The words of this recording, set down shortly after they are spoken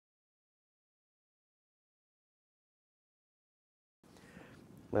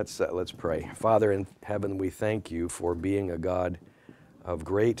Let's pray. Father in heaven, we thank you for being a God of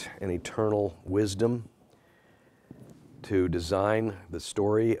great and eternal wisdom to design the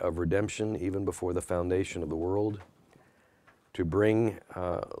story of redemption even before the foundation of the world, to bring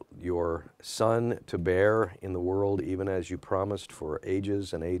your Son to bear in the world even as you promised for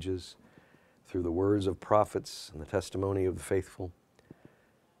ages and ages, through the words of prophets and the testimony of the faithful,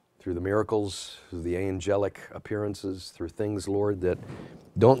 through the miracles, through the angelic appearances, through things, Lord, that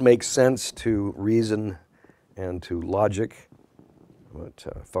don't make sense to reason and to logic. But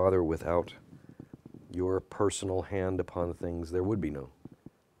Father, without your personal hand upon things, there would be no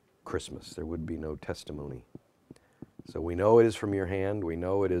Christmas. There would be no testimony. So we know it is from your hand. We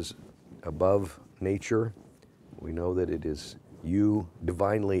know it is above nature. We know that it is you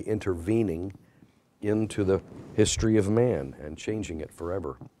divinely intervening into the history of man and changing it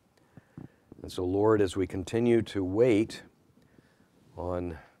forever. And so, Lord, as we continue to wait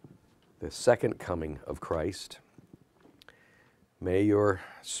on the second coming of Christ, may your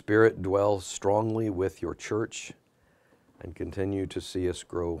Spirit dwell strongly with your church and continue to see us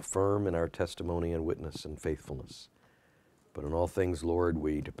grow firm in our testimony and witness and faithfulness. But in all things, Lord,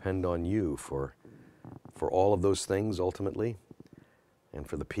 we depend on you for all of those things ultimately and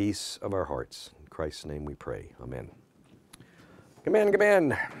for the peace of our hearts. In Christ's name we pray. Amen. Come in, come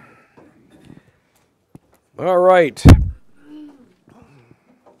in. All right.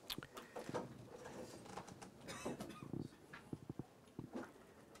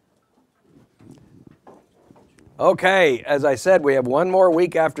 Okay, as I said, we have one more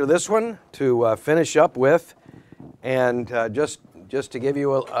week after this one to finish up with. And just to give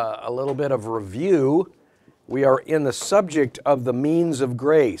you a little bit of review, we are in the subject of the means of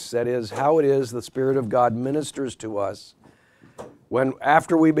grace. That is, how it is the Spirit of God ministers to us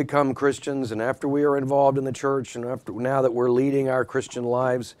after we become Christians and after we are involved in the church and now that we're leading our Christian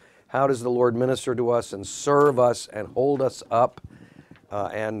lives, how does the Lord minister to us and serve us and hold us up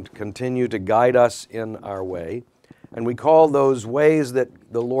and continue to guide us in our way? And we call those ways that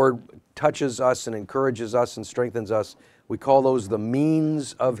the Lord touches us and encourages us and strengthens us, we call those the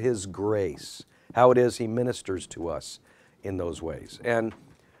means of His grace, how it is He ministers to us in those ways. And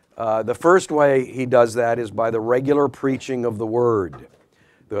the first way He does that is by the regular preaching of the Word.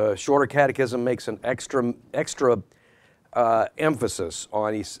 The Shorter Catechism makes an extra emphasis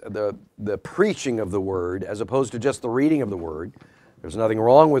on the preaching of the Word as opposed to just the reading of the Word. There's nothing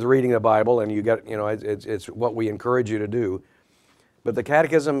wrong with reading the Bible, and it's what we encourage you to do. But the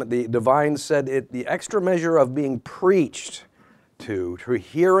Catechism, the Divines said the extra measure of being preached to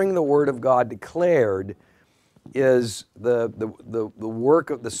hearing the Word of God declared, is the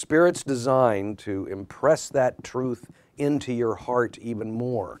work of the Spirit's design to impress that truth into your heart even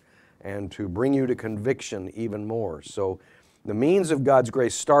more and to bring you to conviction even more. So the means of God's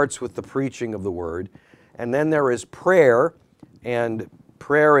grace starts with the preaching of the Word, and then there is prayer, and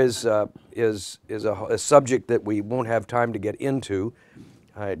prayer is a subject that we won't have time to get into.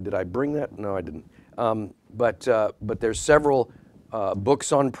 Did I bring that? No, I didn't. But there's several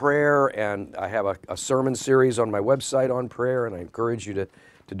books on prayer, and I have a sermon series on my website on prayer, and I encourage you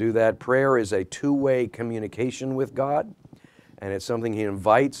to do that. Prayer is a two-way communication with God, and it's something He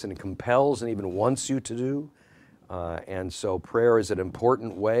invites and compels and even wants you to do. And so prayer is an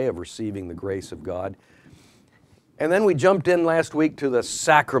important way of receiving the grace of God. And then we jumped in last week to the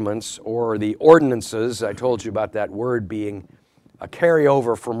sacraments, or the ordinances. I told you about that word being a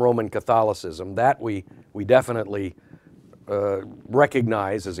carryover from Roman Catholicism. That we definitely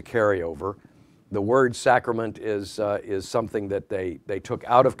recognize as a carryover. The word sacrament is something that they took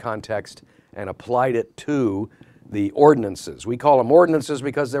out of context and applied it to the ordinances. We call them ordinances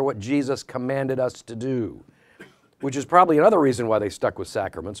because they're what Jesus commanded us to do, which is probably another reason why they stuck with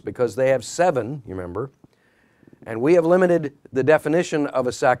sacraments, because they have 7, you remember. And we have limited the definition of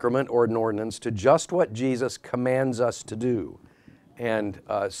a sacrament or an ordinance to just what Jesus commands us to do. And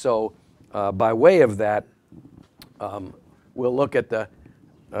so by way of that, we'll look at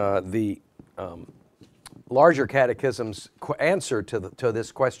the larger catechism's answer to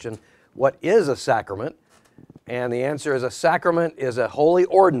this question, what is a sacrament? And the answer is a sacrament is a holy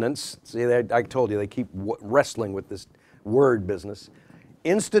ordinance. See, I told you, they keep wrestling with this word business.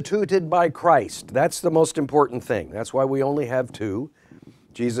 Instituted by Christ. That's the most important thing. That's why we only have 2.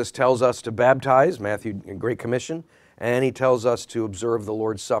 Jesus tells us to baptize, Matthew, in Great Commission, and He tells us to observe the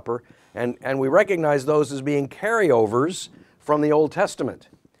Lord's Supper. And we recognize those as being carryovers from the Old Testament.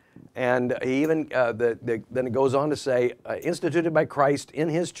 And he even then it goes on to say, instituted by Christ in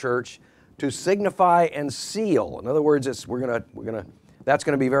His church to signify and seal. In other words, that's going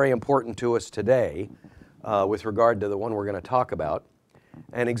to be very important to us today with regard to the one we're going to talk about.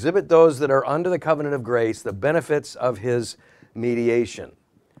 and exhibit those that are under the covenant of grace the benefits of his mediation.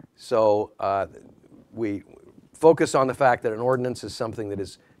 So we focus on the fact that an ordinance is something that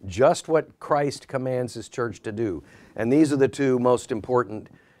is just what Christ commands his church to do. And these are the two most important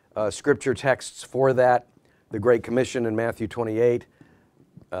scripture texts for that. The Great Commission in Matthew 28,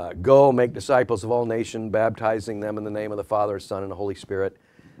 go make disciples of all nations, baptizing them in the name of the Father, Son, and the Holy Spirit.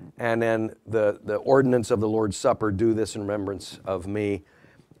 And then the ordinance of the Lord's Supper, do this in remembrance of me.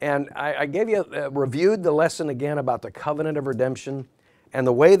 And I gave you, reviewed the lesson again about the covenant of redemption and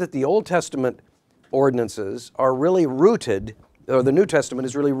the way that the Old Testament ordinances are really rooted, or the New Testament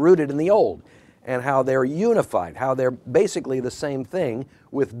is really rooted in the Old, and how they're unified, how they're basically the same thing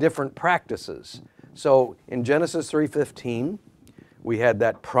with different practices. So in Genesis 3:15, we had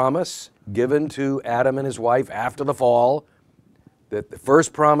that promise given to Adam and his wife after the fall, that the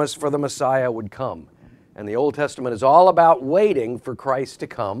first promise for the Messiah would come. And the Old Testament is all about waiting for Christ to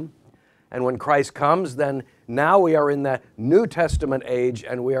come. And when Christ comes, then now we are in the New Testament age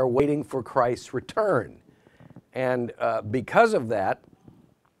and we are waiting for Christ's return. And because of that,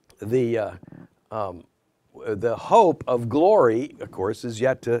 the hope of glory, of course, is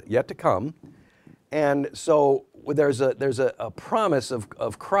yet to come. And so there's a promise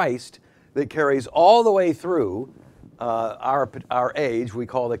of Christ that carries all the way through our age, we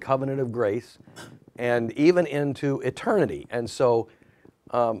call the covenant of grace, and even into eternity. And so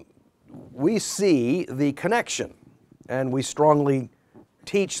we see the connection, and we strongly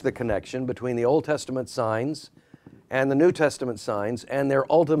teach the connection between the Old Testament signs and the New Testament signs and their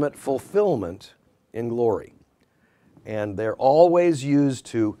ultimate fulfillment in glory. And they're always used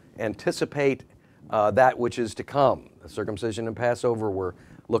to anticipate that which is to come. The circumcision and Passover were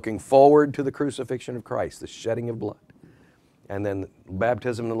looking forward to the crucifixion of Christ, the shedding of blood. And then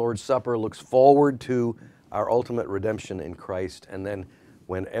baptism and the Lord's Supper looks forward to our ultimate redemption in Christ. And then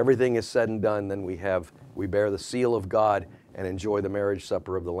when everything is said and done, then we bear the seal of God and enjoy the marriage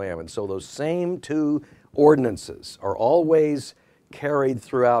supper of the Lamb. And so those same two ordinances are always carried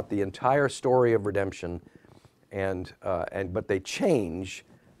throughout the entire story of redemption, but they change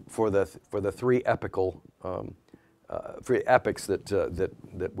for the three epical three epics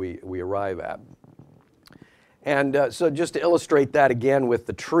that we arrive at. And so just to illustrate that again with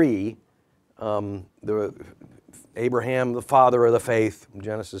the tree, Abraham, the father of the faith,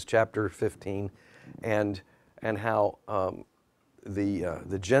 Genesis chapter 15, and how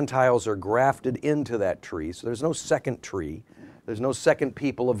the Gentiles are grafted into that tree. So there's no second tree. There's no second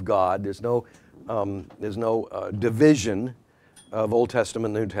people of God. There's no division of Old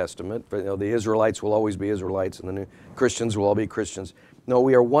Testament, New Testament. The Israelites will always be Israelites, and the Christians will all be Christians. No,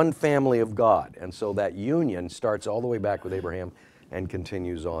 we are one family of God, and so that union starts all the way back with Abraham and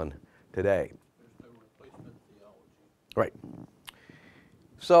continues on today. Right.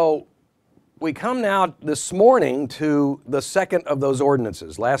 So we come now this morning to the second of those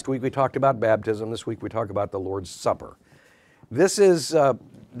ordinances. Last week we talked about baptism. This week we talk about the Lord's Supper. This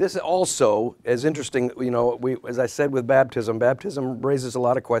also is interesting. As I said with baptism raises a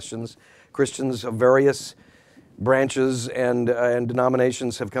lot of questions. Christians of various branches and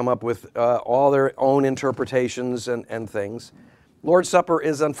denominations have come up with all their own interpretations and things. Lord's Supper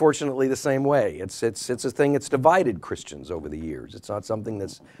is unfortunately the same way. It's a thing that's divided Christians over the years. It's not something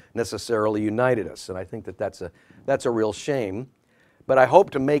that's necessarily united us, and I think that's a real shame. But I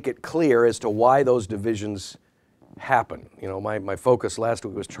hope to make it clear as to why those divisions happen. My focus last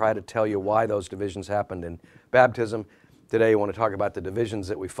week was try to tell you why those divisions happened in baptism. Today I want to talk about the divisions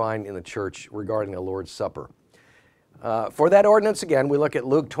that we find in the church regarding the Lord's Supper. For that ordinance, again, we look at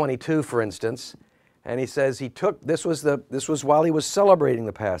Luke 22, for instance, and he says this was while he was celebrating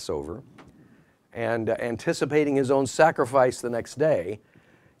the Passover and anticipating his own sacrifice the next day.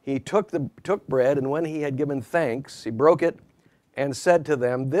 He took bread, and when he had given thanks, he broke it and said to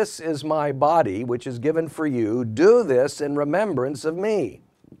them, "This is my body, which is given for you. Do this in remembrance of me."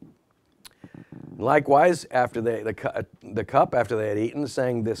 Likewise, after the cup, after they had eaten,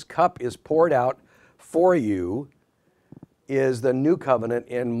 saying, "This cup is poured out for you, is the new covenant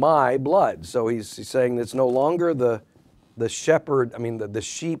in my blood." So he's saying it's no longer the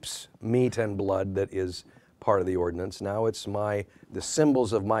sheep's meat and blood that is part of the ordinance. Now it's the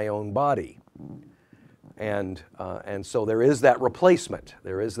symbols of my own body. And so there is that replacement.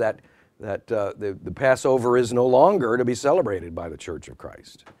 There is that the Passover is no longer to be celebrated by the Church of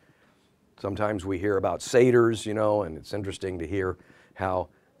Christ. Sometimes we hear about Seders, and it's interesting to hear how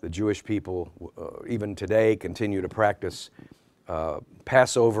the Jewish people, even today, continue to practice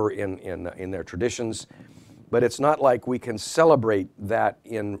Passover in their traditions. But it's not like we can celebrate that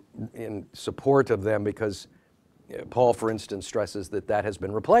in support of them, because Paul, for instance, stresses that that has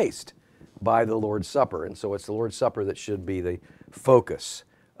been replaced by the Lord's Supper, and so it's the Lord's Supper that should be the focus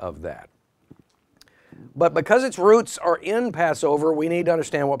of that. But because its roots are in Passover, we need to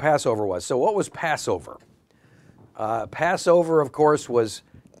understand what Passover was. So what was Passover? Passover, of course, was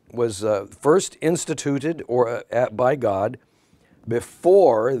first instituted by God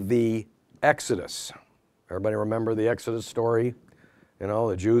before the Exodus. Everybody remember the Exodus story? You know,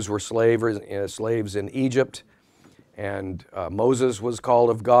 the Jews were slaves in Egypt, and Moses was called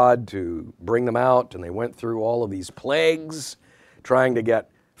of God to bring them out, and they went through all of these plagues trying to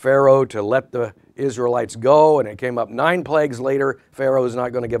get Pharaoh to let the Israelites go, and it came up 9 plagues later. Pharaoh is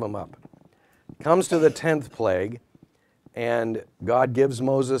not going to give them up. Comes to the 10th plague, and God gives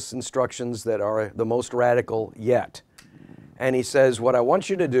Moses instructions that are the most radical yet. And he says, what I want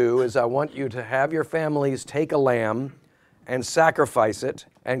you to do is I want you to have your families take a lamb and sacrifice it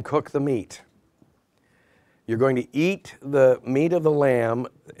and cook the meat. You're going to eat the meat of the lamb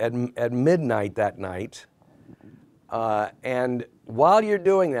at midnight that night. And while you're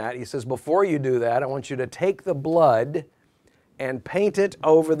doing that, he says, before you do that, I want you to take the blood and paint it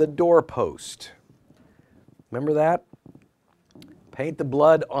over the doorpost. Remember that? Paint the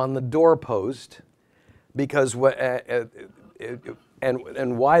blood on the doorpost, because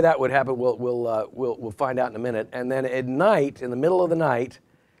and why that would happen, we'll find out in a minute. And then at night, in the middle of the night,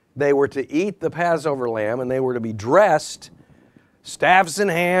 they were to eat the Passover lamb, and they were to be dressed, staffs in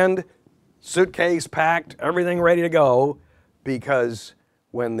hand, suitcase packed, everything ready to go, because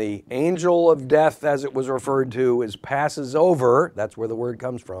when the angel of death, as it was referred to, passes over, that's where the word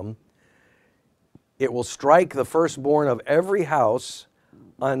comes from, it will strike the firstborn of every house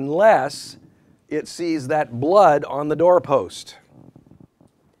unless it sees that blood on the doorpost.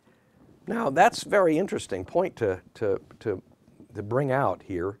 Now, that's a very interesting point to bring out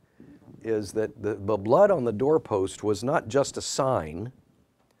here, is that the blood on the doorpost was not just a sign,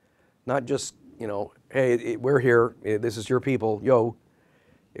 not just, you know, hey, we're here, this is your people, yo.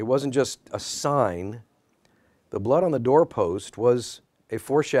 It wasn't just a sign. The blood on the doorpost was a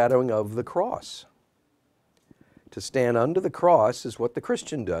foreshadowing of the cross. To stand under the cross is what the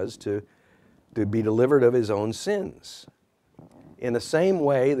Christian does to be delivered of his own sins. In the same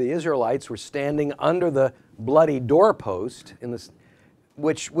way, the Israelites were standing under the bloody doorpost,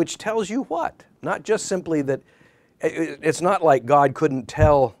 which tells you what? Not just simply that, it's not like God couldn't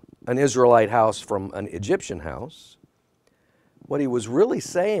tell an Israelite house from an Egyptian house. What he was really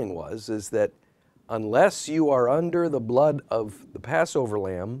saying is that unless you are under the blood of the Passover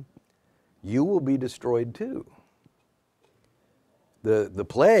lamb, you will be destroyed too. The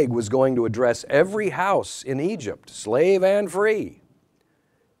plague was going to address every house in Egypt, slave and free.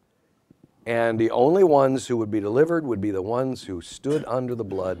 And the only ones who would be delivered would be the ones who stood under the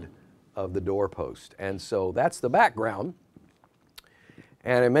blood of the doorpost. And so that's the background.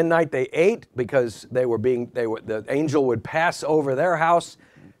 And at midnight they ate, because the angel would pass over their house.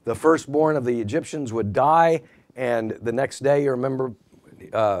 The firstborn of the Egyptians would die, and the next day, you remember,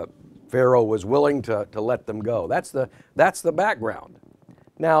 Pharaoh was willing to let them go. That's the background.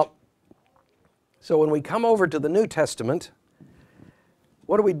 Now, so when we come over to the New Testament,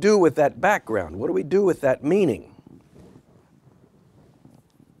 what do we do with that background? What do we do with that meaning?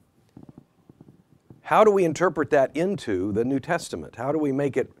 How do we interpret that into the New Testament? How do we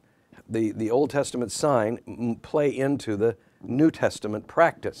make it, the Old Testament sign, play into the New Testament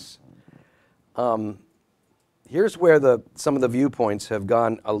practice? Here's where some of the viewpoints have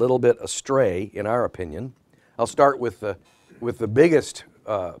gone a little bit astray, in our opinion. I'll start with the biggest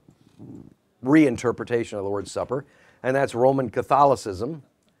reinterpretation of the word supper, and that's Roman Catholicism.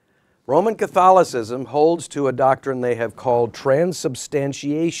 Roman Catholicism holds to a doctrine they have called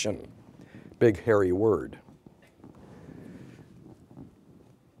transubstantiation. Big hairy word.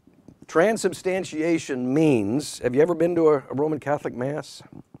 Transubstantiation means, have you ever been to a Roman Catholic Mass?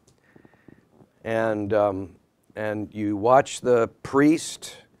 And you watch the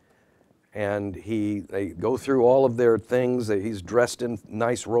priest, and they go through all of their things. He's dressed in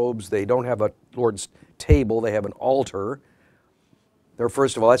nice robes. They don't have a Lord's table. They have an altar.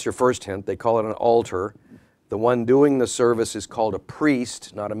 First of all, that's your first hint. They call it an altar. The one doing the service is called a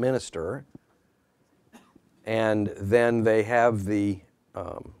priest, not a minister. And then they have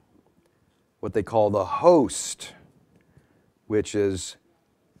what they call the host, which is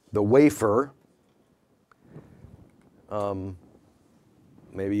the wafer.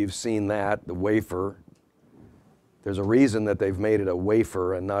 Maybe you've seen that, the wafer. There's a reason that they've made it a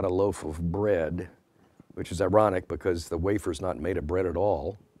wafer and not a loaf of bread, which is ironic because the wafer's not made of bread at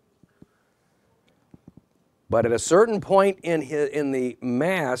all. But at a certain point in the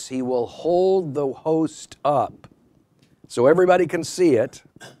Mass, he will hold the host up. so everybody can see it.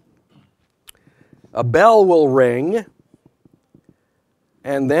 A bell will ring,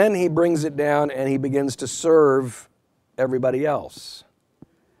 and then he brings it down and he begins to serve everybody else.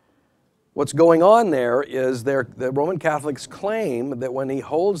 What's going on there is the Roman Catholics claim that when he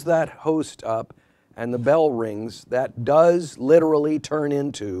holds that host up and the bell rings, that does literally turn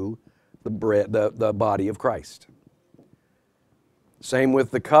into the body of Christ. Same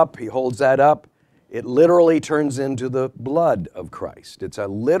with the cup. He holds that up. It literally turns into the blood of Christ. It's a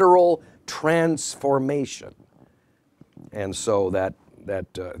literal transformation. And so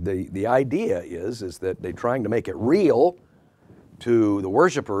the idea is that they're trying to make it real to the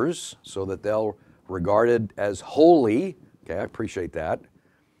worshipers so that they'll regard it as holy. Okay, I appreciate that.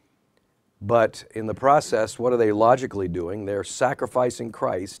 But in the process, what are they logically doing? They're sacrificing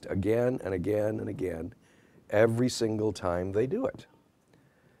Christ again and again and again every single time they do it.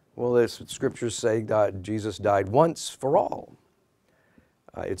 Well, the scriptures say Jesus died once for all.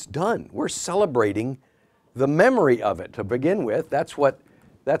 It's done. We're celebrating the memory of it to begin with. That's what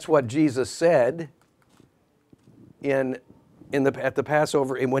Jesus said at the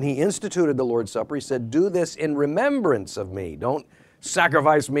Passover. And when he instituted the Lord's Supper, he said, "Do this in remembrance of me." Don't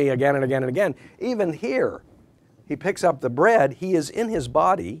sacrifice me again and again and again. Even here, he picks up the bread. He is in his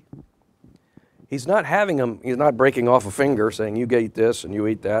body. He's not he's not breaking off a finger saying, you eat this and you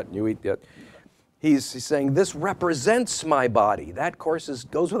eat that and you eat that. He's saying, this represents my body. That, of course,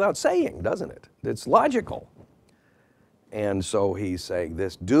 goes without saying, doesn't it? It's logical. And so he's saying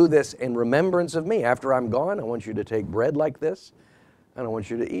this, do this in remembrance of me. After I'm gone, I want you to take bread like this, and I want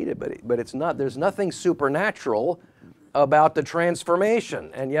you to eat it. But it's not, there's nothing supernatural about the transformation,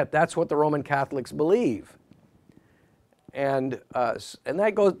 and yet that's what the Roman Catholics believe. And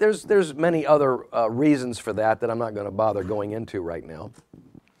that goes, there's many other reasons for that I'm not going to bother going into right now.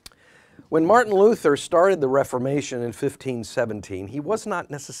 When Martin Luther started the Reformation in 1517, he was not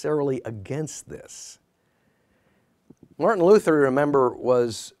necessarily against this. Martin Luther, remember,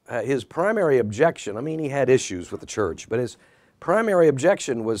 was his primary objection, I mean, he had issues with the church, but his primary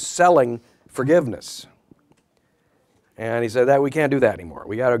objection was selling forgiveness. And he said that we can't do that anymore.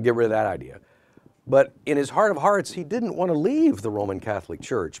 We got to get rid of that idea. But in his heart of hearts, he didn't want to leave the Roman Catholic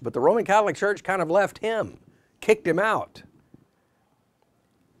Church. But the Roman Catholic Church kind of left him, kicked him out.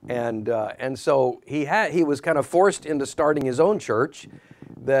 And so he was kind of forced into starting his own church.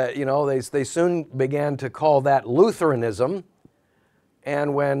 They soon began to call that Lutheranism.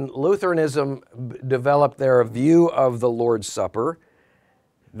 And when Lutheranism developed their view of the Lord's Supper,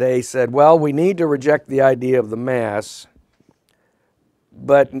 they said, well, we need to reject the idea of the Mass,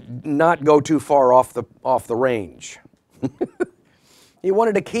 but not go too far off the range. He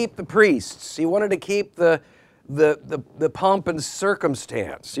wanted to keep the priests. He wanted to keep the pomp and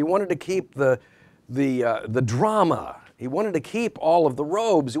circumstance. He wanted to keep the drama. He wanted to keep all of the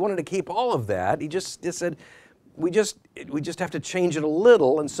robes. He wanted to keep all of that. He just said, we just have to change it a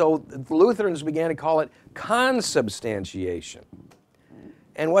little. And so the Lutherans began to call it consubstantiation.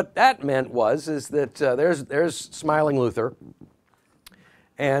 And what that meant is that there's smiling Luther,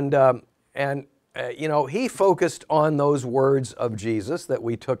 and he focused on those words of Jesus that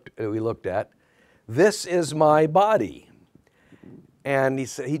we looked at. This is my body. And he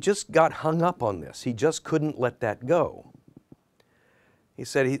said he just got hung up on this. He just couldn't let that go. He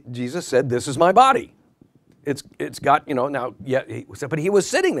said, Jesus said, this is my body. It's got, now, yeah, but he was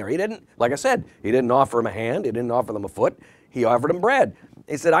sitting there. He didn't, like I said, he didn't offer him a hand. He didn't offer them a foot. He offered him bread.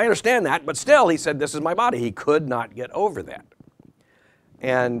 He said, I understand that, but still, he said, this is my body. He could not get over that.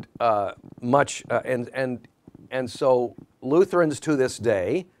 And so Lutherans to this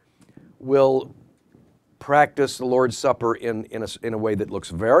day will practice the Lord's Supper in a way that looks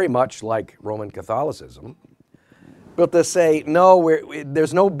very much like Roman Catholicism, but they say, no,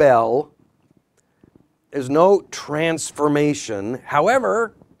 there's no bell, there's no transformation.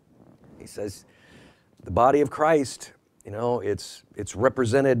 However, he says, the body of Christ, it's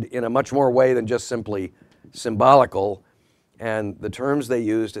represented in a much more way than just simply symbolical. And the terms they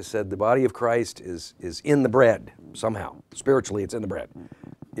used, it said the body of Christ is in the bread somehow. Spiritually, it's in the bread.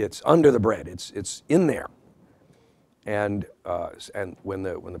 It's under the bread. It's in there. And when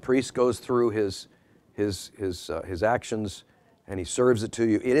the priest goes through his actions and he serves it to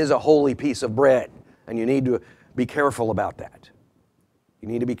you, it is a holy piece of bread, and you need to be careful about that. You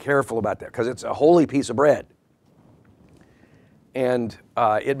need to be careful about that because it's a holy piece of bread. And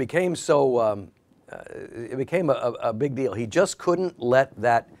it became so. It became a big deal. He just couldn't let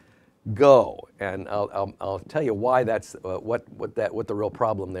that go, and I'll tell you why that's what the real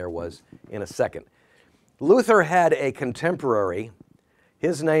problem there was in a second. Luther had a contemporary.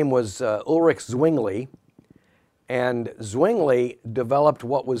 His name was Ulrich Zwingli, And Zwingli developed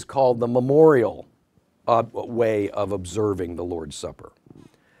what was called the memorial way of observing the Lord's Supper.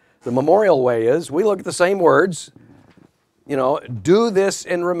 The memorial way is, we look at the same words, do this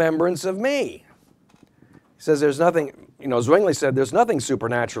in remembrance of me. He says there's nothing, Zwingli said there's nothing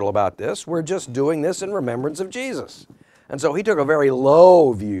supernatural about this. We're just doing this in remembrance of Jesus. And so he took a very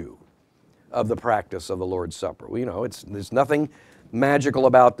low view of the practice of the Lord's Supper. There's nothing magical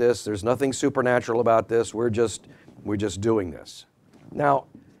about this. There's nothing supernatural about this. We're just doing this. Now,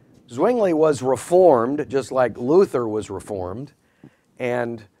 Zwingli was Reformed, just like Luther was Reformed,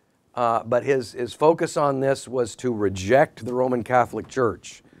 but his focus on this was to reject the Roman Catholic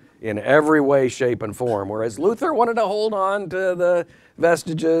Church in every way, shape, and form, whereas Luther wanted to hold on to the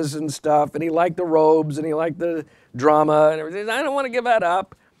vestiges and stuff, and he liked the robes, and he liked the drama, and everything. I don't want to give that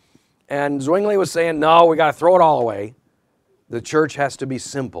up. And Zwingli was saying, no, we got to throw it all away. The church has to be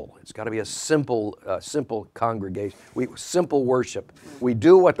simple. It's got to be a simple congregation. Simple worship. We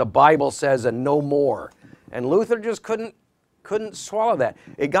do what the Bible says and no more. And Luther just couldn't swallow that.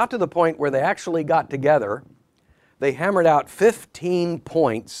 It got to the point where they actually got together. They hammered out 15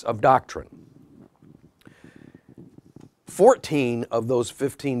 points of doctrine. 14 of those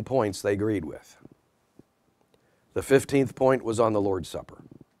 15 points they agreed with. The 15th point was on the Lord's Supper.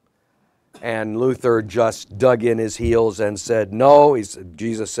 And Luther just dug in his heels and said, no,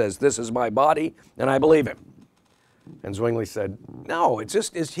 Jesus says, this is my body, and I believe him. And Zwingli said, no,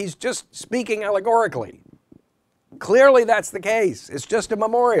 he's just speaking allegorically. Clearly that's the case. It's just a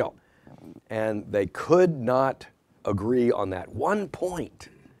memorial. And they could not agree on that one point.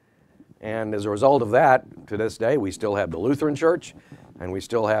 And as a result of that, to this day, we still have the Lutheran Church, and we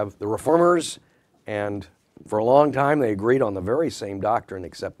still have the Reformers, and for a long time, they agreed on the very same doctrine,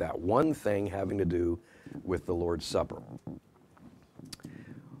 except that one thing having to do with the Lord's Supper.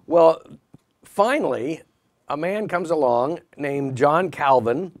 Well, finally, a man comes along named John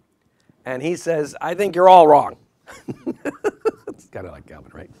Calvin, and he says, I think you're all wrong. It's kind of like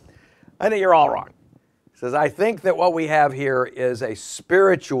Calvin, right? I think you're all wrong. He says, I think that what we have here is a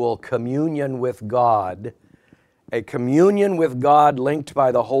spiritual communion with God, a communion with God linked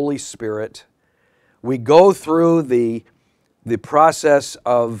by the Holy Spirit. We go through the process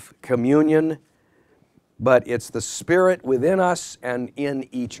of communion, but it's the Spirit within us and in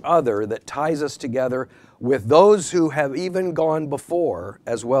each other that ties us together with those who have even gone before,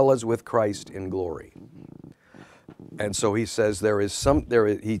 as well as with Christ in glory. And so he says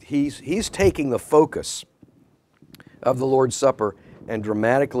he's taking the focus of the Lord's Supper and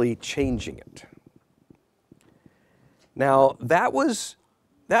dramatically changing it. Now, that was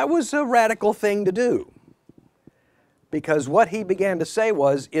a radical thing to do, because what he began to say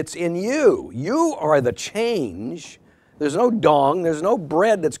was, it's in you. You are the change. There's no dong, there's no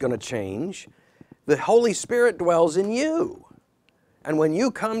bread that's going to change. The Holy Spirit dwells in you. And when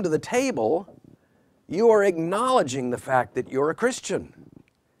you come to the table, you are acknowledging the fact that you're a Christian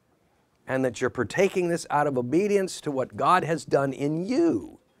and that you're partaking this out of obedience to what God has done in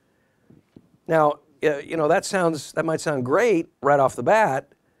you. Now, that might sound great right off the bat,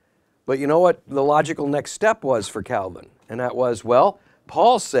 but you know what the logical next step was for Calvin? And that was, well,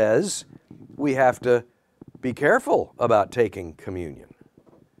 Paul says we have to be careful about taking communion.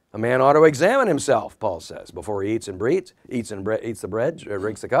 A man ought to examine himself, Paul says, before he eats the bread,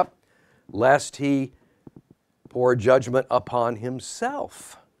 drinks the cup, lest he pour judgment upon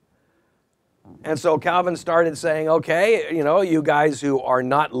himself. And so Calvin started saying, okay, you guys who are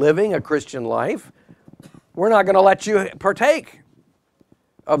not living a Christian life, we're not going to let you partake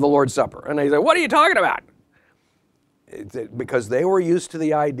of the Lord's Supper. And they said, what are you talking about? Because they were used to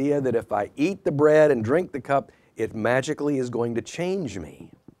the idea that if I eat the bread and drink the cup, it magically is going to change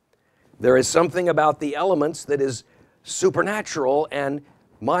me. There is something about the elements that is supernatural, and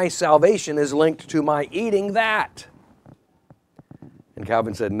my salvation is linked to my eating that. And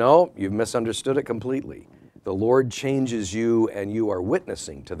Calvin said, no, you've misunderstood it completely. The Lord changes you, and you are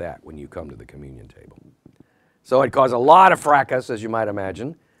witnessing to that when you come to the communion table. So it caused a lot of fracas, as you might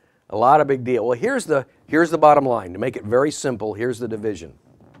imagine, a lot of big deal. Well, here's the bottom line. To make it very simple, here's the division.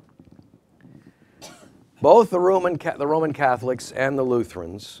 Both the Roman Catholics and the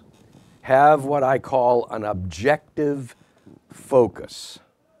Lutherans have what I call an objective focus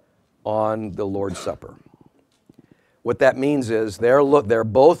on the Lord's Supper. What that means is they're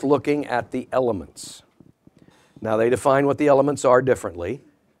both looking at the elements. Now, they define what the elements are differently,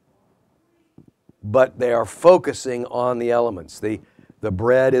 but they are focusing on the elements. The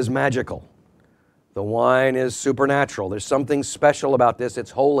bread is magical. The wine is supernatural. There's something special about this.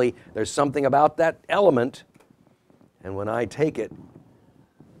 It's holy. There's something about that element, and when I take it,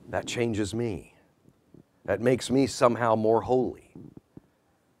 that changes me. That makes me somehow more holy.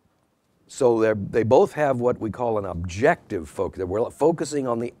 So they both have what we call an objective focus. We're focusing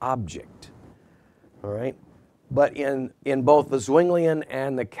on the object, all right? But in both the Zwinglian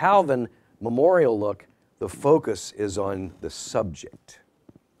and the Calvin memorial look, the focus is on the subject,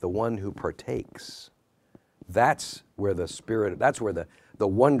 the one who partakes. That's where the Spirit, that's where the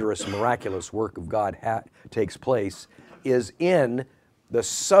wondrous, miraculous work of God takes place, is in the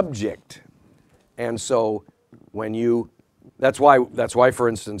subject. And so when you, that's why, for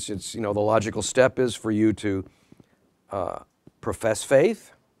instance, it's, the logical step is for you to profess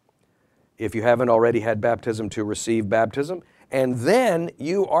faith, if you haven't already had baptism, to receive baptism, and then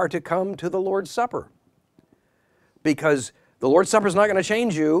you are to come to the Lord's Supper. Because the Lord's Supper is not going to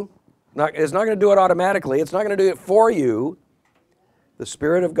change you. It's not going to do it automatically. It's not going to do it for you. The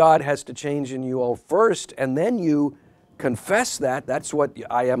Spirit of God has to change in you all first, and then you confess that. That's what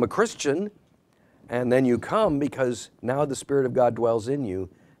I am, a Christian. And then you come because now the Spirit of God dwells in you,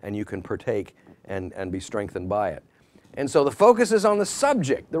 and you can partake and be strengthened by it. And so the focus is on the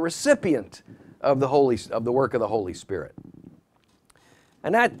subject, the recipient of the work of the Holy Spirit.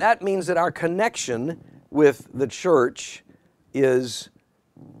 And that means that our connection with the church is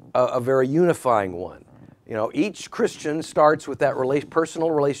a very unifying one. Each Christian starts with that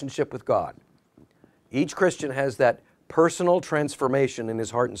personal relationship with God. Each Christian has that personal transformation in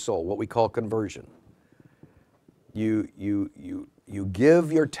his heart and soul, what we call conversion. You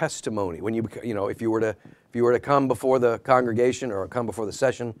give your testimony when if you were to come before the congregation or come before the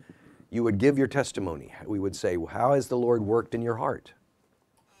session, you would give your testimony. We would say, well, how has the Lord worked in your heart?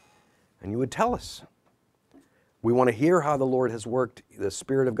 And you would tell us. We want to hear how the Lord has worked, the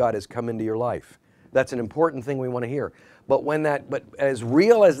Spirit of God has come into your life. That's an important thing we want to hear. But as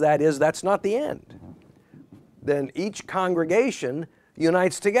real as that is, that's not the end. Then each congregation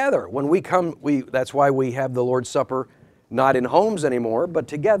unites together. When we come, that's why we have the Lord's Supper not in homes anymore, but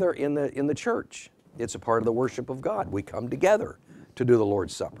together in the church. It's a part of the worship of God. We come together to do the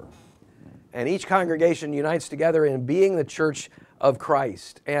Lord's Supper. And each congregation unites together in being the church of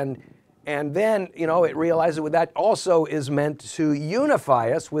Christ. And then, it realizes that that also is meant to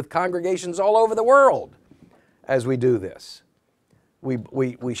unify us with congregations all over the world as we do this.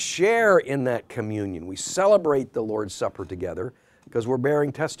 We share in that communion. We celebrate the Lord's Supper together because we're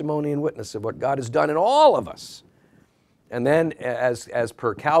bearing testimony and witness of what God has done in all of us. And then, as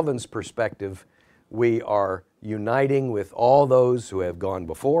per Calvin's perspective, we are uniting with all those who have gone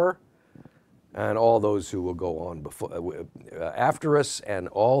before, and all those who will go on after us, and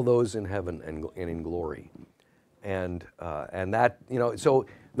all those in heaven and in glory. And that, so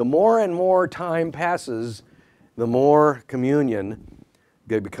the more and more time passes, the more communion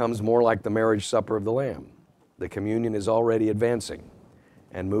becomes more like the marriage supper of the Lamb. The communion is already advancing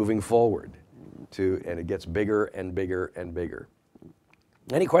and moving forward and it gets bigger and bigger and bigger.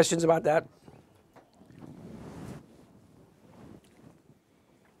 Any questions about that?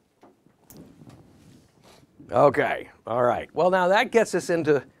 Okay, all right. Well, now that gets us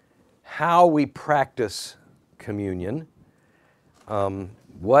into how we practice communion.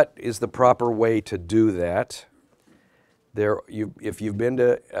 What is the proper way to do that? If you've been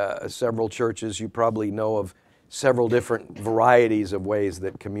to several churches, you probably know of several different varieties of ways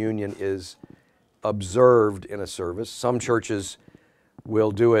that communion is observed in a service. Some churches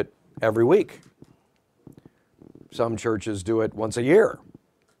will do it every week. Some churches do it once a year.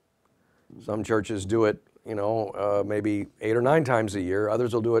 Some churches do it maybe 8 or 9 times a year.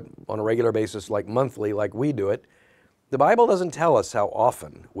 Others will do it on a regular basis, like monthly, like we do it. The Bible doesn't tell us how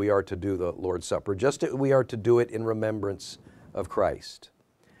often we are to do the Lord's Supper, just that we are to do it in remembrance of Christ.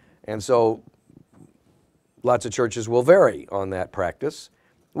 And so lots of churches will vary on that practice.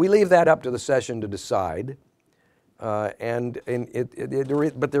 We leave that up to the session to decide. But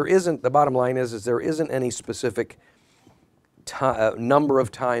there isn't, the bottom line is there isn't any specific number of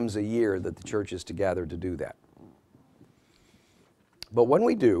times a year that the church is to gather to do that. But when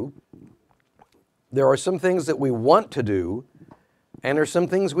we do, there are some things that we want to do, and there are some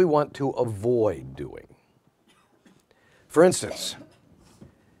things we want to avoid doing. For instance,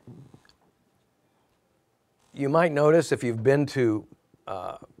 you might notice if you've been to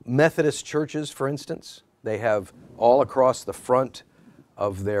Methodist churches, for instance, they have all across the front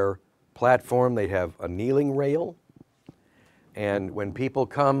of their platform, they have a kneeling rail. And when people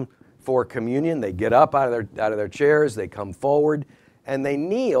come for communion, they get up out of their chairs, they come forward, and they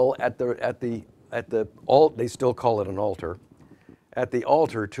kneel at the altar. They still call it an altar, at the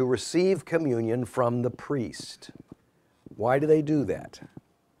altar to receive communion from the priest. Why do they do that?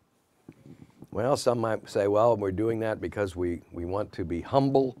 Well, some might say, well, we're doing that because we want to be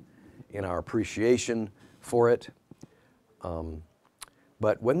humble in our appreciation for it.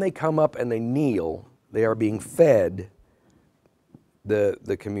 But when they come up and they kneel, they are being fed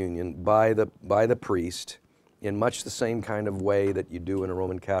the communion by the priest in much the same kind of way that you do in a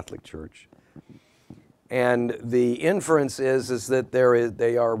Roman Catholic church. And the inference is that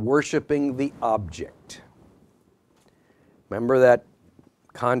they are worshiping the object. Remember that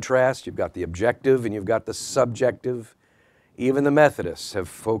contrast? You've got the objective and you've got the subjective. Even the Methodists have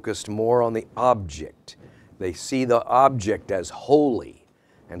focused more on the object. They see the object as holy,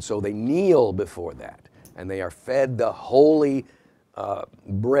 and so they kneel before that, and they are fed the holy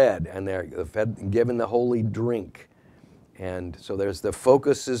bread, and they're given the holy drink. And so the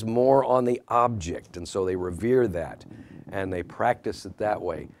focus is more on the object, and so they revere that, and they practice it that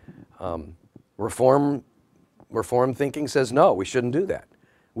way. Reform thinking says, no, we shouldn't do that.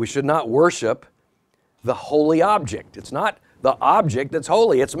 We should not worship the holy object. It's not the object that's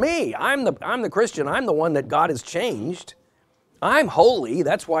holy. It's me. I'm the Christian. I'm the one that God has changed. I'm holy.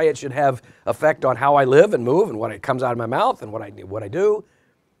 That's why it should have effect on how I live and move and what comes out of my mouth and what I do.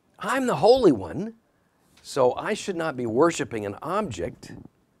 I'm the holy one. So I should not be worshiping an object.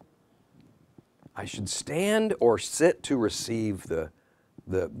 I should stand or sit to receive the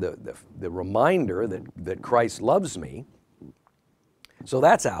reminder that Christ loves me. So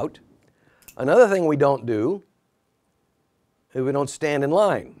that's out. Another thing we don't do is we don't stand in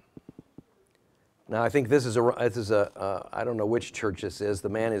line. Now I think this is I don't know which church this is. The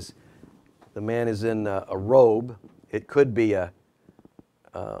man is in a robe. It could be I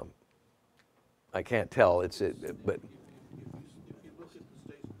can't tell. But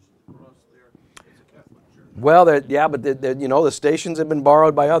well, but the stations have been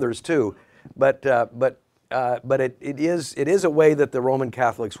borrowed by others too. But it is a way that the Roman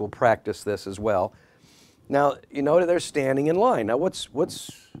Catholics will practice this as well. Now they're standing in line. Now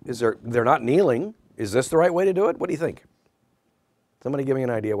they're not kneeling. Is this the right way to do it? What do you think? Somebody give me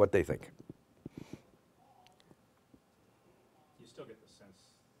an idea what they think. You still get the sense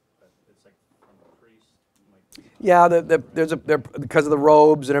that it's like from the priest. Yeah, because of the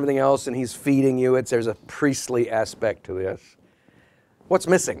robes and everything else, and he's feeding you. There's a priestly aspect to this. What's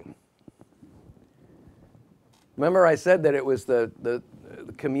missing? Remember I said that it was the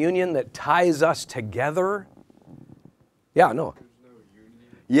communion that ties us together? Yeah, no.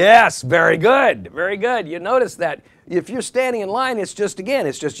 Yes, very good, very good. You notice that if you're standing in line, it's just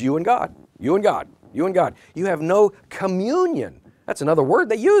you and God, you and God, you and God. You have no communion. That's another word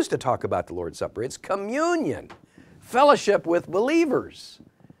they use to talk about the Lord's Supper. It's communion, fellowship with believers.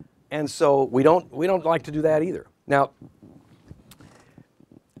 And so we don't like to do that either. Now,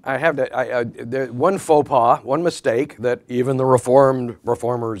 I have one faux pas, one mistake that even the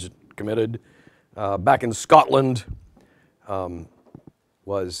reformers committed back in Scotland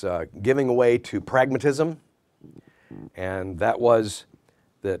was giving away to pragmatism, and that was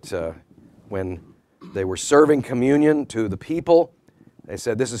that when they were serving communion to the people, they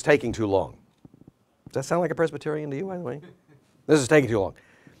said, "This is taking too long." Does that sound like a Presbyterian to you, by the way? This is taking too long.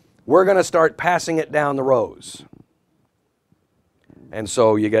 We're going to start passing it down the rows. And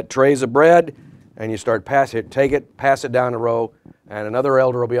so you get trays of bread, and you start pass it down the row, and another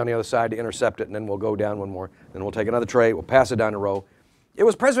elder will be on the other side to intercept it, and then we'll go down one more. Then we'll take another tray, we'll pass it down the row. It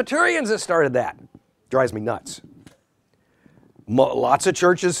was Presbyterians that started that. Drives me nuts. Lots of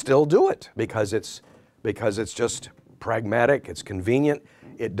churches still do it because it's just pragmatic, it's convenient,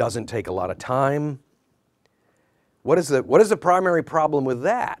 it doesn't take a lot of time. What is the primary problem with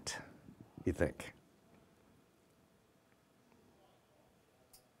that, you think?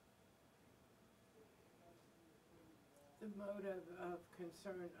 The motive of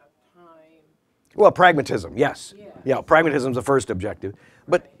concern of time. Well, pragmatism, yes. Yes. Yeah, pragmatism is the first objective.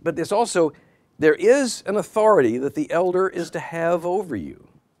 But there's also, there is an authority that the elder is to have over you.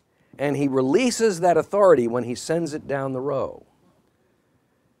 And he releases that authority when he sends it down the row.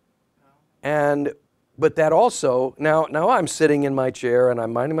 But that also, now I'm sitting in my chair and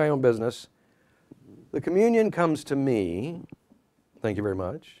I'm minding my own business. The communion comes to me. Thank you very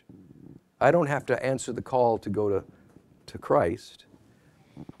much. I don't have to answer the call to go to Christ.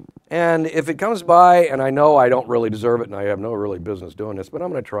 And if it comes by and I know I don't really deserve it and I have no really business doing this, but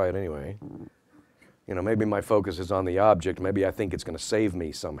I'm going to try it anyway. Maybe my focus is on the object. Maybe I think it's going to save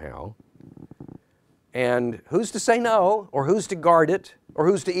me somehow. And who's to say no, or who's to guard it, or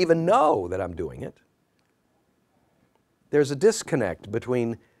who's to even know that I'm doing it? There's a disconnect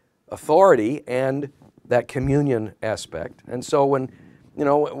between authority and that communion aspect. And so when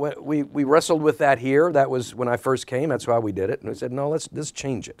we wrestled with that here, that was when I first came, that's why we did it. And we said, no, let's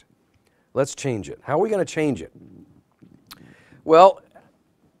change it. Let's change it. How are we going to change it? Well,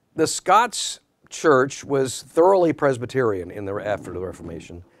 the Scots church was thoroughly Presbyterian after the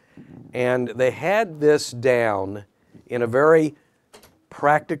Reformation, and they had this down in a very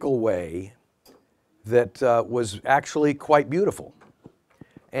practical way that was actually quite beautiful.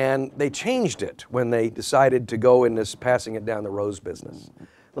 And they changed it when they decided to go in this passing it down the rows business.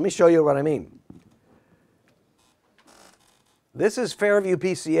 Let me show you what I mean. This is Fairview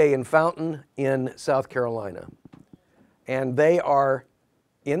PCA in Fountain in South Carolina. And they are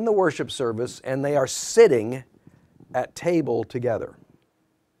in the worship service, and they are sitting at table together.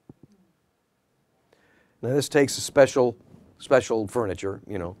 Now this takes a special furniture,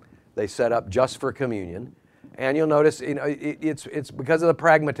 you know. They set up just for communion. And you'll notice, you know, it's because of the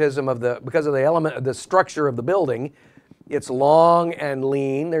pragmatism of because of the element, the structure of the building. It's long and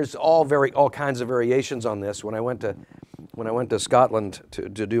lean. There's all kinds of variations on this. When I went to Scotland to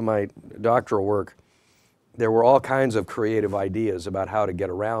do my doctoral work, there were all kinds of creative ideas about how to get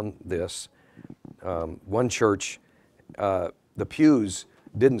around this. One church, the pews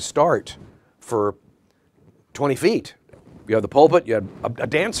didn't start for 20 feet. You had the pulpit, you had a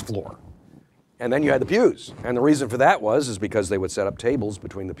dance floor. And then you had the pews, and the reason for that is because they would set up tables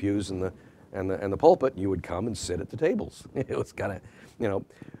between the pews and the pulpit. And you would come and sit at the tables. It was kind of, you know,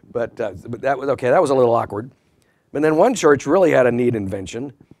 but that was okay. That was a little awkward. But then one church really had a neat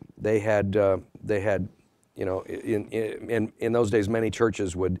invention. They had, you know, in those days, many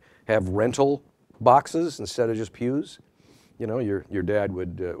churches would have rental boxes instead of just pews. You know, your dad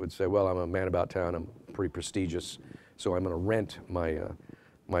would say, "Well, I'm a man about town. I'm pretty prestigious, so I'm going to rent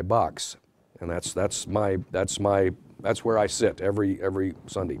my box." And that's where I sit every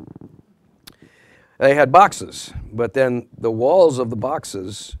Sunday. They had boxes, but then the walls of the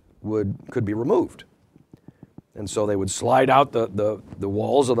boxes could be removed. And so they would slide out the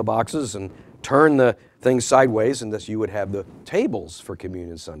walls of the boxes and turn the things sideways, and thus you would have the tables for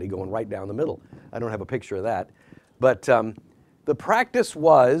Communion Sunday going right down the middle. I don't have a picture of that. But the practice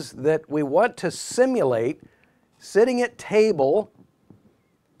was that we want to simulate sitting at table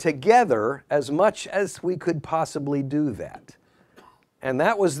together as much as we could possibly do that. And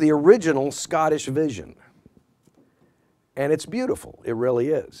that was the original Scottish vision. And it's beautiful, it really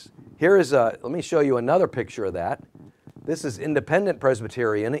is. Let me show you another picture of that. This is Independent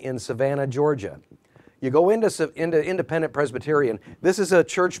Presbyterian in Savannah, Georgia. You go into Independent Presbyterian, this is a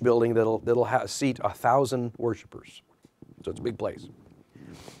church building that'll seat 1,000 worshipers. So it's a big place.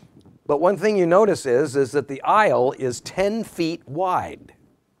 But one thing you notice is that the aisle is 10 feet wide.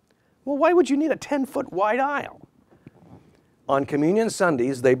 Well, why would you need a 10-foot wide aisle? On Communion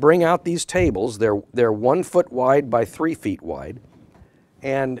Sundays, they bring out these tables. They're 1 foot wide by 3 feet wide,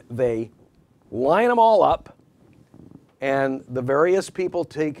 and they line them all up, and the various people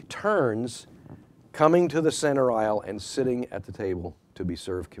take turns coming to the center aisle and sitting at the table to be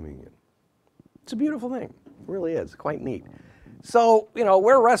served communion. It's a beautiful thing. It really is. Quite neat. So, you know,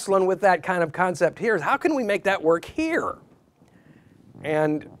 we're wrestling with that kind of concept here. How can we make that work here?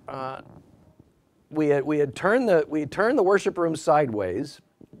 And we had turned the worship room sideways,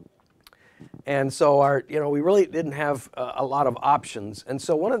 and so we really didn't have a lot of options. And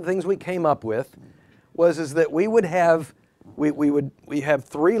so one of the things we came up with was that we have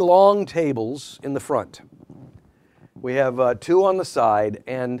 3 long tables in the front. We have 2 on the side,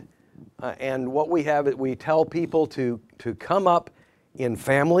 and what we have is we tell people to come up in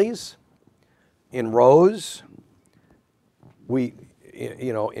families, in rows.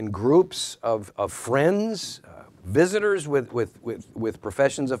 In groups of friends, visitors with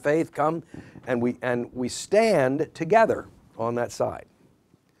professions of faith come, and we stand together on that side.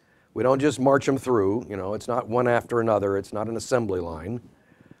 We don't just march them through, you know, it's not one after another, it's not an assembly line,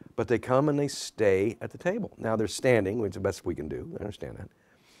 but they come and they stay at the table. Now they're standing, which is the best we can do, I understand that.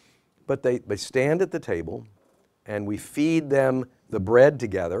 But they stand at the table, and we feed them the bread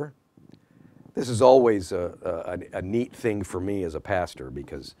together. This is always a neat thing for me as a pastor,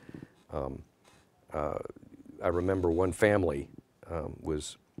 because I remember one family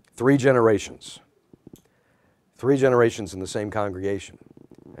was 3 generations in the same congregation,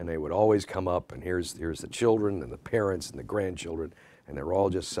 and they would always come up, and here's the children and the parents and the grandchildren, and they're all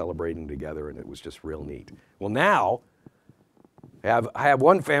just celebrating together, and it was just real neat. Well, now I have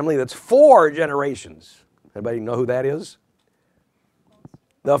one family that's 4 generations. Anybody know who that is?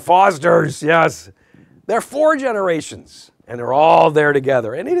 The Fosters, yes. They're 4 generations, and they're all there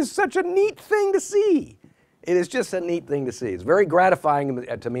together. And it is such a neat thing to see. It is just a neat thing to see. It's very gratifying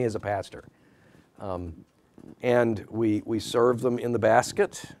to me as a pastor. And we serve them in the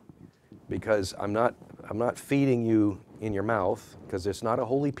basket, because I'm not feeding you in your mouth, because it's not a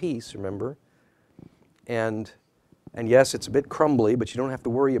holy piece, remember? And And yes, it's a bit crumbly, but you don't have to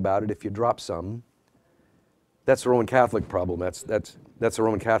worry about it if you drop some. That's the Roman Catholic problem. That's the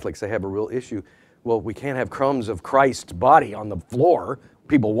Roman Catholics. They have a real issue. Well, we can't have crumbs of Christ's body on the floor.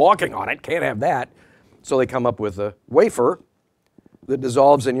 People walking on it can't have that. So they come up with a wafer that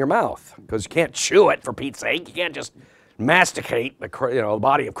dissolves in your mouth, because you can't chew it, for Pete's sake. You can't just masticate the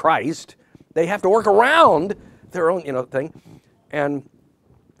body of Christ. They have to work around their own thing.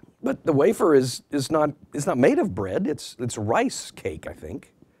 But the wafer is not made of bread. It's rice cake, I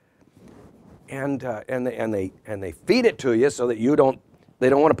think. And they feed it to you so that they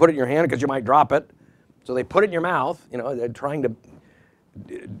don't want to put it in your hand because you might drop it. So they put it in your mouth. They're trying to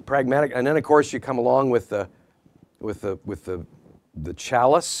pragmatic. And then of course you come along with the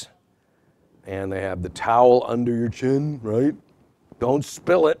chalice, and they have the towel under your chin, right? Don't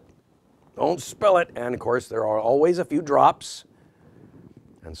spill it. Don't spill it. And of course there are always a few drops.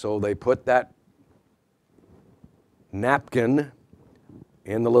 And so they put that napkin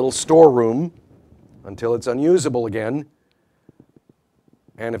in the little storeroom until it's unusable again.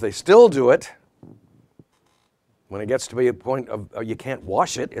 And if they still do it, when it gets to be a point of you can't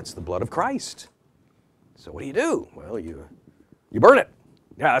wash it, it's the blood of Christ. So what do? Well, you burn it.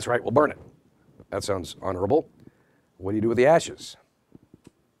 Yeah, that's right, we'll burn it. That sounds honorable. What do you do with the ashes?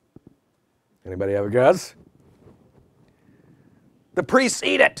 Anybody have a guess? The priests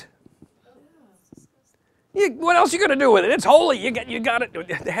eat it. What else are you going to do with it? It's holy. You got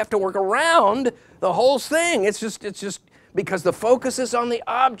it. They have to work around the whole thing. It's just because the focus is on the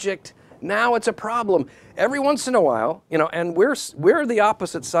object. Now it's a problem. Every once in a while, and we're the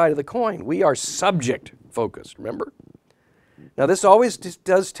opposite side of the coin. We are subject focused. Remember? Now this always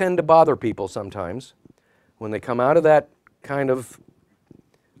does tend to bother people sometimes when they come out of that kind of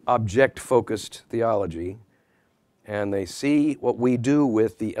object focused theology, and they see what we do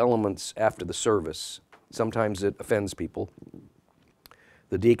with the elements after the service. Sometimes it offends people.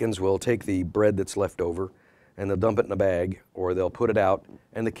 The deacons will take the bread that's left over and they'll dump it in a bag, or they'll put it out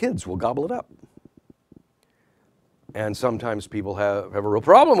and the kids will gobble it up. And sometimes people have a real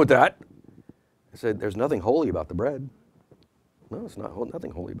problem with that. They say, there's nothing holy about the bread. No, it's not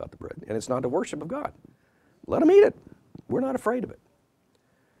nothing holy about the bread. And it's not the worship of God. Let them eat it. We're not afraid of it.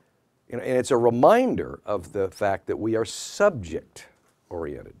 And it's a reminder of the fact that we are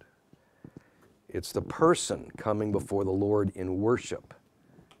subject-oriented. It's the person coming before the Lord in worship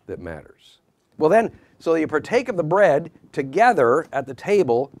that matters. Well then, so you partake of the bread together at the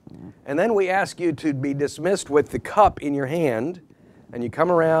table, and then we ask you to be dismissed with the cup in your hand, and you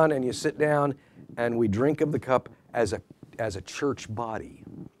come around and you sit down, and we drink of the cup as a church body.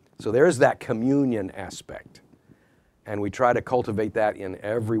 So there's that communion aspect. And we try to cultivate that in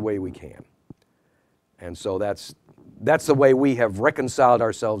every way we can. And so that's the way we have reconciled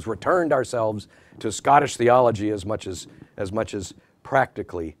ourselves, returned ourselves to Scottish theology as much as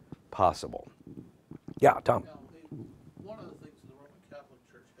practically possible. Yeah, Tom. Now, one of the things the Roman Catholic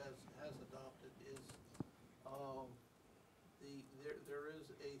Church has adopted is there is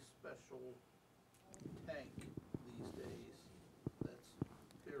a special tank these days that's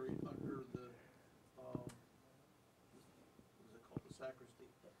buried under the what is it called, the sacristy,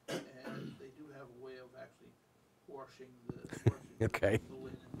 and they do have a way of actually washing Okay. the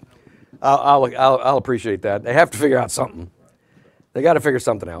linen. I'll appreciate that. They have to figure out something. They got to figure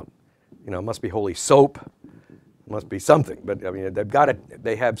something out. It must be holy soap. It must be something. But I mean,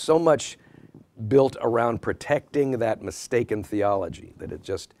 they have so much built around protecting that mistaken theology that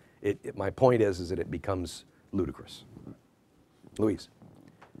my point is that it becomes ludicrous. Louise.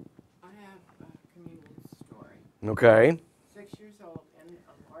 I have a communion story. Okay. 6 years old in a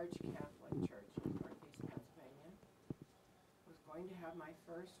large Catholic church in Northeast Pennsylvania. Was going to have my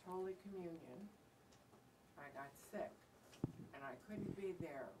first Holy Communion. I got sick, and I couldn't be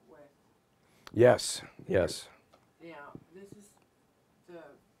there with. Yes. Yes. Now, this is the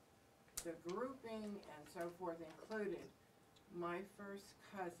grouping and so forth included my first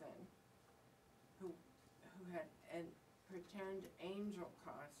cousin who had a pretend angel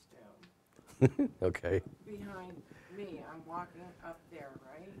costume. Okay. Behind me. I'm walking up there,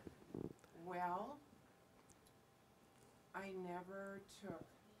 right? Well, I never took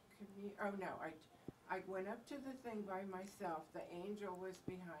I went up to the thing by myself. The angel was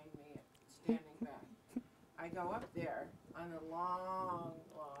behind me, standing back. I go up there on a long,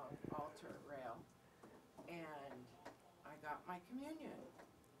 long altar rail, and I got my communion.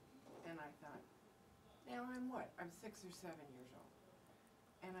 And I thought, now I'm what? I'm 6 or 7 years old.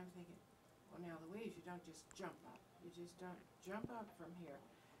 And I'm thinking, well, now, Louise, you don't just jump up. You just don't jump up from here.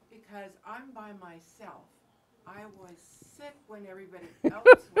 Because I'm by myself. I was sick when everybody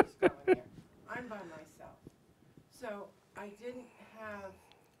else was going there. I'm by myself. So I didn't have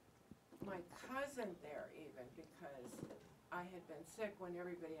my cousin there even because I had been sick when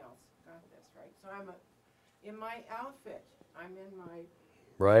everybody else got this, right? So I'm in my outfit, I'm in my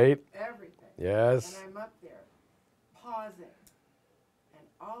Right? everything. Yes. And I'm up there pausing. And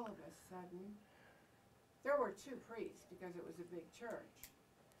all of a sudden, there were 2 priests because it was a big church.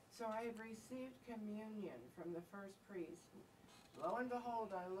 So I had received communion from the first priest. Lo and behold,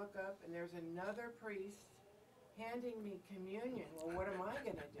 I look up and there's another priest handing me communion. Well, what am I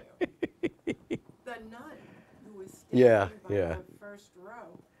going to do? The nun who was standing by the first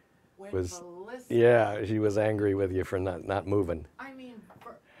row went ballistic. Yeah, she was angry with you for not moving. I mean,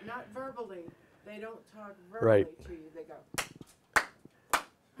 not verbally. They don't talk verbally to you. They go,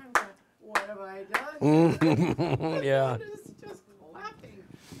 I'm going, what have I done? Yeah. I was just laughing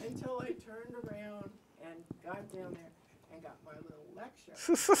until I turned around and got down there and got my little lecture.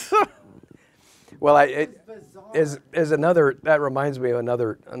 Well, It was bizarre. is another, that reminds me of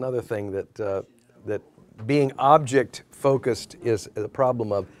another thing that that being object focused is a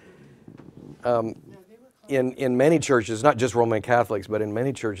problem of. No, they were In many churches, not just Roman Catholics, but in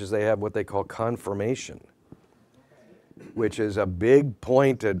many churches, they have what they call confirmation, which is a big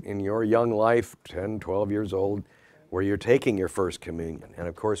point in your young life, 10, 12 years old, where you're taking your first communion. And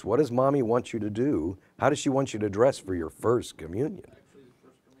of course, what does mommy want you to do? How does she want you to dress for your first communion? Actually, the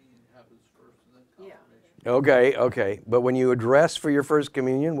first communion happens first and then confirmation. Okay. But when you dress for your first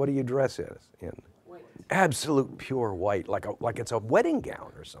communion, what do you dress in? white. Absolute pure white, like it's a wedding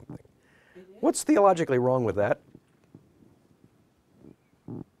gown or something. It is, What's theologically wrong with that?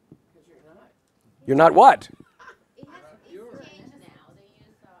 because you're not. You're not what? It's changed now. They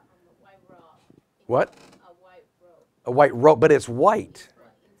use a white robe. What? A white robe A white robe, but it's white.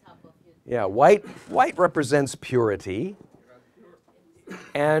 on top of your. Yeah, white represents purity.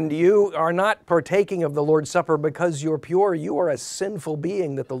 And you are not partaking of the Lord's Supper because you're pure. You are a sinful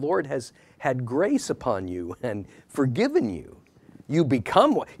being that the Lord has had grace upon you and forgiven you. You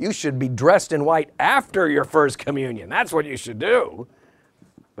should be dressed in white after your first communion. That's what you should do.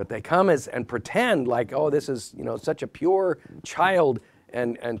 But they come and pretend like, oh, this is, such a pure child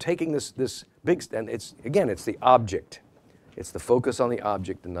and taking this big, and it's the object. It's the focus on the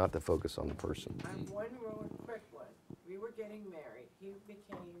object and not the focus on the person. I have one real quick one. We were getting married. He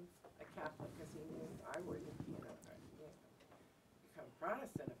became a Catholic because he knew I wouldn't, become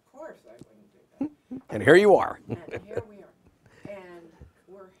Protestant. Of course I wouldn't do that. And here you are. And here we are. And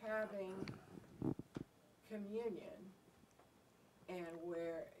we're having communion. And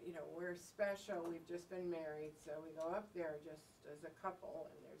we're special. We've just been married. So we go up there just as a couple.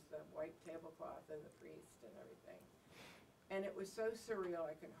 And there's the white tablecloth and the priest and everything. And it was so surreal,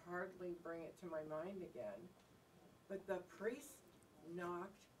 I can hardly bring it to my mind again. But the priest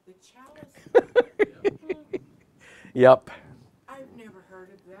knocked the chalice. Yep. I've never heard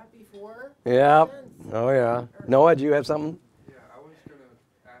of that before. Yep. Since. Oh, yeah. Noah, do you have something? Yeah, I was going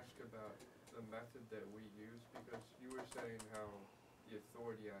to ask about the method that we use because you were saying how the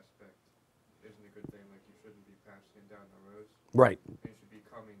authority aspect isn't a good thing, like you shouldn't be passing it down the roads. Right. And you should be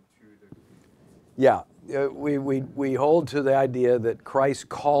coming to the communion. Yeah. We hold to the idea that Christ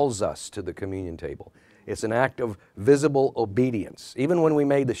calls us to the communion table. It's an act of visible obedience. Even when we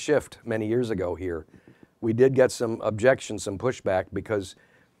made the shift many years ago here, we did get some objections, some pushback, because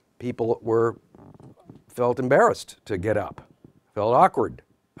people felt embarrassed to get up, felt awkward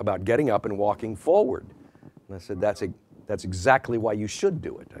about getting up and walking forward. And I said, that's exactly why you should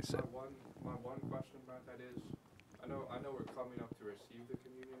do it, I said. My one question about that is, I know we're coming up to receive the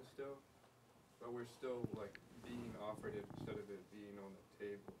communion still, but we're still like being offered it instead of it being on the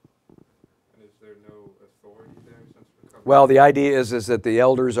table. And is there no authority there since we're coming? Well, the idea is that the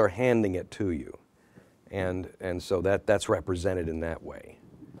elders are handing it to you. And so that's represented in that way.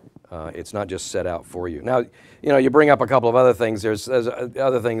 It's not just set out for you. Now, you bring up a couple of other things. There's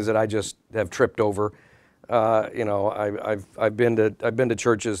other things that I just have tripped over. I've been to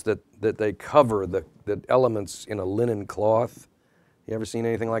churches that they cover the elements in a linen cloth. You ever seen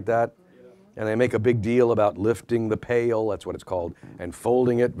anything like that? And they make a big deal about lifting the pail, that's what it's called, and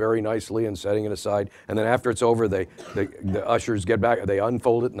folding it very nicely and setting it aside. And then after it's over, the ushers get back, they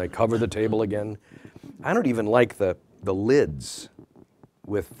unfold it and they cover the table again. I don't even like the lids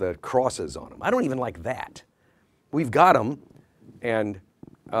with the crosses on them. I don't even like that. We've got them,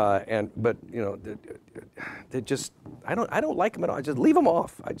 but they just I don't like them at all. I just leave them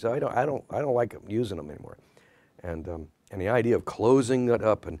off. I don't like using them anymore. And the idea of closing it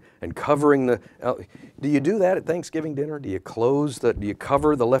up and covering the, do you do that at Thanksgiving dinner? Do you do you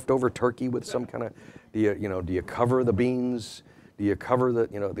cover the leftover turkey with some kind of, do you cover the beans? Do you cover the,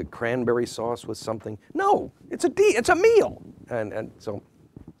 the cranberry sauce with something? No, it's a meal. And so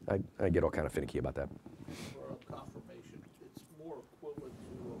I get all kind of finicky about that. For a confirmation, it's more equivalent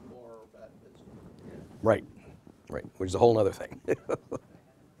to a bar or baptism. Right, which is a whole other thing.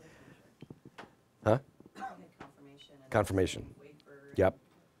 Huh? Confirmation. And Confirmation. wafer, Yep.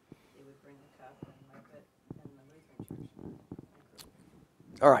 They would bring the cup and wipe it in the Lutheran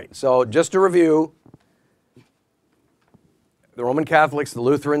church. All right, so just to review, the Roman Catholics, the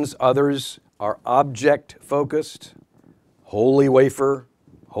Lutherans, others are object-focused, holy wafer,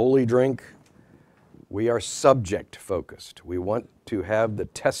 holy drink. We are subject-focused. We want to have the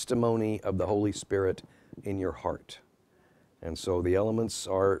testimony of the Holy Spirit in your heart. And so the elements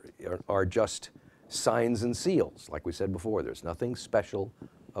are just signs and seals. Like we said before, there's nothing special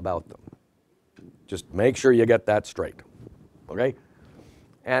about them. Just make sure you get that straight, okay?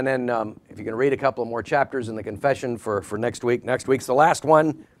 And then if you can read a couple more chapters in the confession for next week. Next week's the last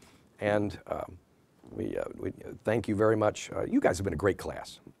one. And we thank you very much. You guys have been a great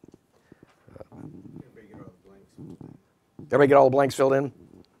class. Everybody get all the blanks filled in?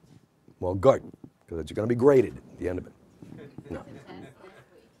 Well, good, because it's going to be graded at the end of it. No.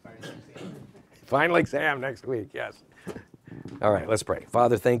 Final exam next week, yes. All right, let's pray.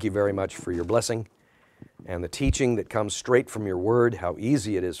 Father, thank you very much for your blessing and the teaching that comes straight from your word, how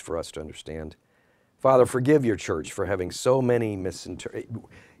easy it is for us to understand. Father, forgive your church for having so many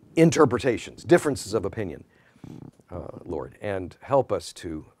interpretations, differences of opinion, Lord, and help us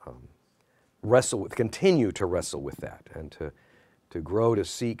to continue to wrestle with that and to grow to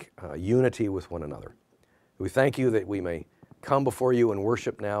seek unity with one another. We thank you that we may come before you and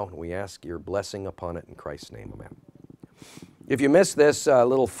worship now, and we ask your blessing upon it in Christ's name, amen. If you missed this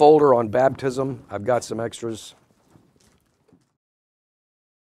little folder on baptism, I've got some extras